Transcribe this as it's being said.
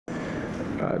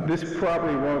This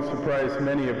probably won't surprise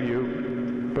many of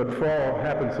you, but fall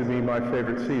happens to be my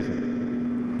favorite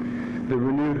season. The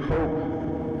renewed hope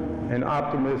and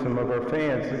optimism of our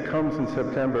fans that comes in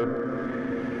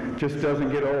September just doesn't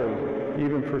get old,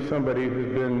 even for somebody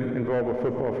who's been involved with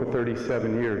football for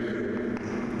 37 years.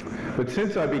 But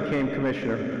since I became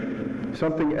commissioner,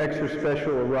 something extra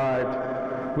special arrived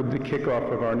with the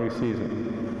kickoff of our new season.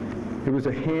 It was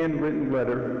a handwritten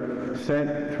letter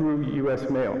sent through U.S.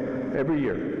 mail every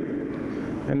year,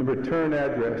 and the return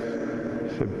address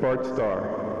said Bart Starr,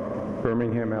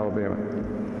 Birmingham, Alabama.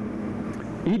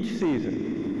 Each season,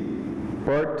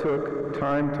 Bart took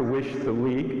time to wish the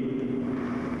league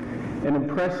and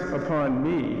impress upon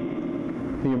me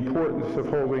the importance of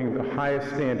holding the highest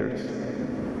standards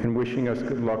and wishing us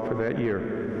good luck for that year.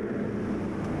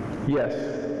 Yes,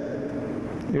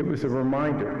 it was a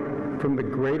reminder from the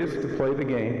greatest to play the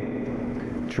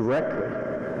game directly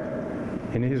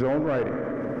in his own writing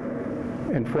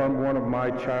and from one of my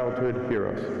childhood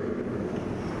heroes.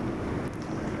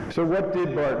 So what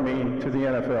did Bart mean to the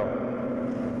NFL?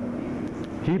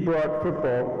 He brought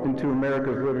football into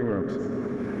America's living rooms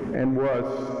and was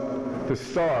the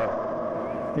star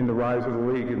in the rise of the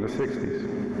league in the 60s.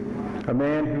 A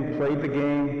man who played the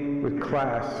game with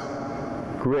class,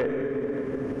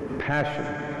 grit, passion,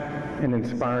 and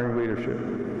inspiring leadership.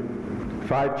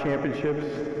 5 championships,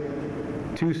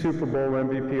 2 Super Bowl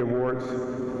MVP awards,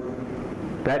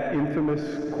 that infamous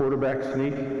quarterback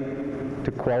sneak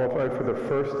to qualify for the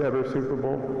first ever Super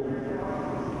Bowl,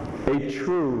 a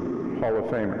true Hall of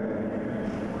Famer.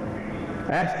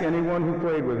 Ask anyone who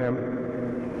played with him,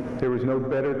 there was no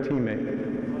better teammate.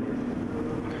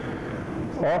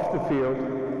 Off the field,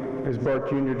 as Bart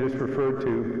Jr. just referred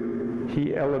to,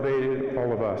 he elevated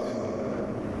all of us.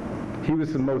 He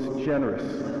was the most generous,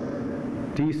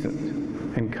 decent,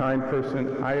 and kind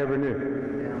person I ever knew.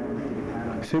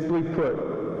 Simply put,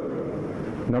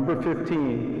 number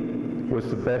 15 was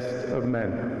the best of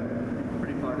men.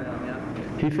 Pretty far down, yeah.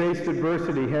 He faced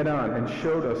adversity head on and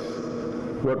showed us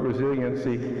what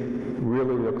resiliency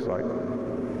really looks like.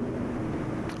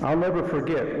 I'll never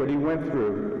forget what he went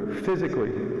through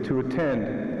physically to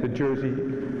attend the jersey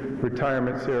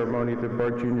retirement ceremony that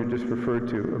Bart Jr. just referred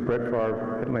to of Brett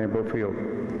Favre at Lambeau Field.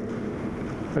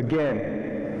 Again,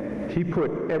 he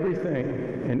put everything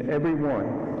and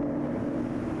everyone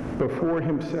before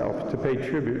himself to pay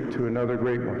tribute to another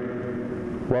great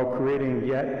one, while creating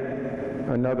yet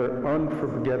another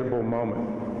unforgettable moment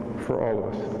for all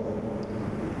of us.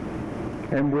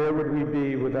 And where would we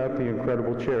be without the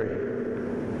incredible Cherry?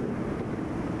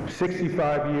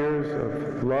 65 years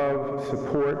of love,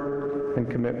 support, and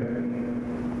commitment.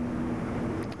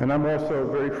 And I'm also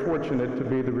very fortunate to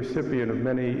be the recipient of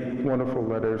many wonderful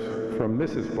letters from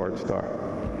Mrs. Bart Starr,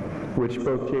 which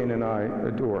both Jane and I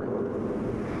adore.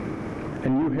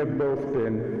 And you have both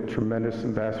been tremendous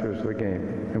ambassadors of the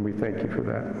game, and we thank you for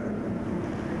that.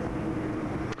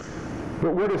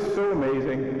 But what is so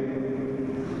amazing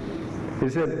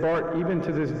is that Bart, even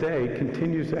to this day,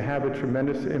 continues to have a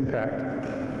tremendous impact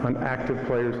on active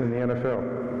players in the NFL.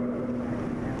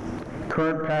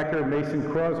 Current Packer Mason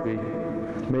Crosby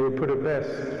may have put it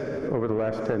best over the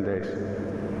last 10 days.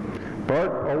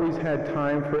 Bart always had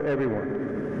time for everyone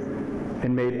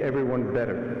and made everyone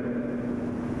better.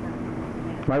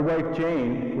 My wife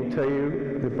Jane will tell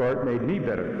you that Bart made me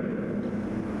better.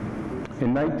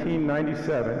 In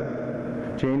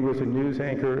 1997, Jane was a news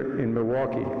anchor in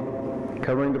Milwaukee,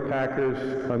 covering the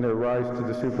Packers on their rise to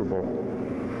the Super Bowl.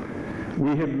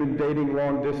 We had been dating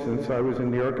long distance. I was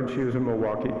in New York and she was in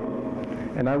Milwaukee.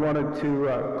 And I wanted to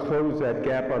close that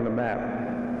gap on the map.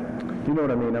 You know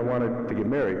what I mean? I wanted to get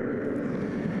married.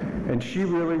 And she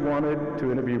really wanted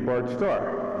to interview Bart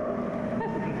Starr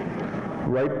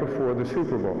right before the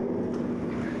Super Bowl.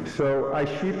 So I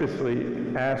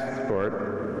sheepishly asked Bart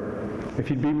if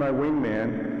he'd be my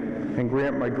wingman and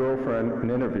grant my girlfriend an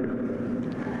interview.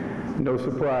 No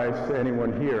surprise to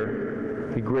anyone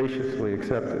here, he graciously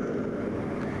accepted.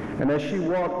 And as she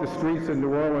walked the streets of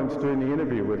New Orleans during the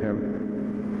interview with him,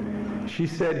 she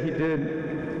said he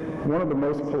did one of the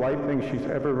most polite things she's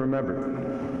ever remembered.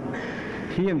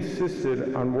 He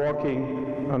insisted on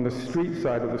walking on the street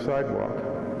side of the sidewalk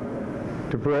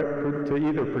to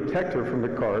either protect her from the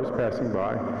cars passing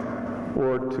by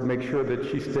or to make sure that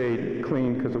she stayed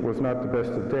clean because it was not the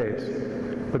best of days.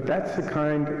 But that's the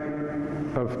kind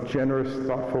of generous,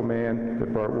 thoughtful man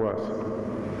that Bart was.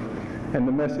 And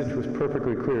the message was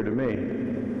perfectly clear to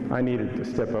me. I needed to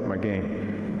step up my game.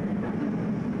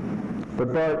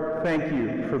 But Bart, thank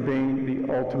you for being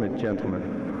the ultimate gentleman.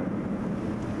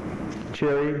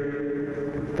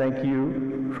 Cherry, thank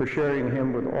you for sharing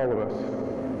him with all of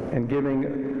us. and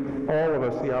giving all of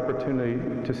us the opportunity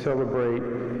to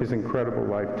celebrate his incredible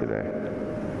life today.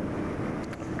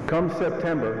 Come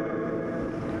September,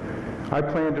 I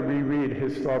plan to reread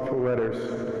his thoughtful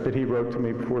letters that he wrote to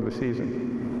me before the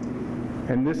season.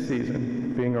 And this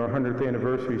season, being our 100th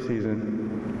anniversary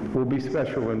season, will be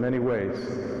special in many ways,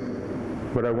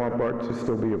 but I want Bart to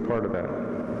still be a part of that.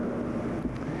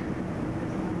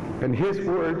 And his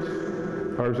words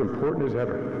are as important as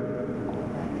ever.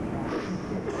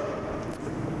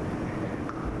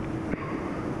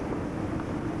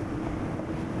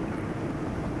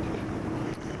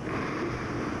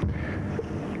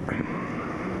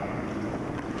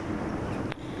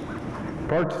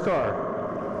 Bart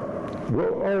Starr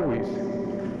will always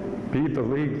be the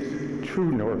league's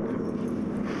true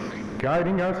north,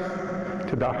 guiding us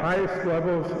to the highest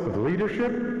levels of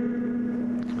leadership,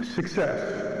 success,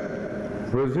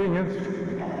 resilience,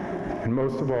 and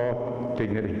most of all,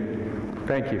 dignity.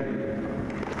 Thank you.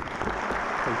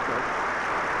 Thanks, Bart.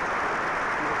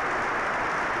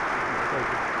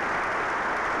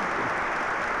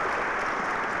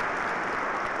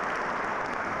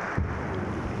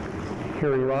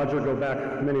 Hearing Roger go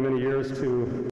back many, many years to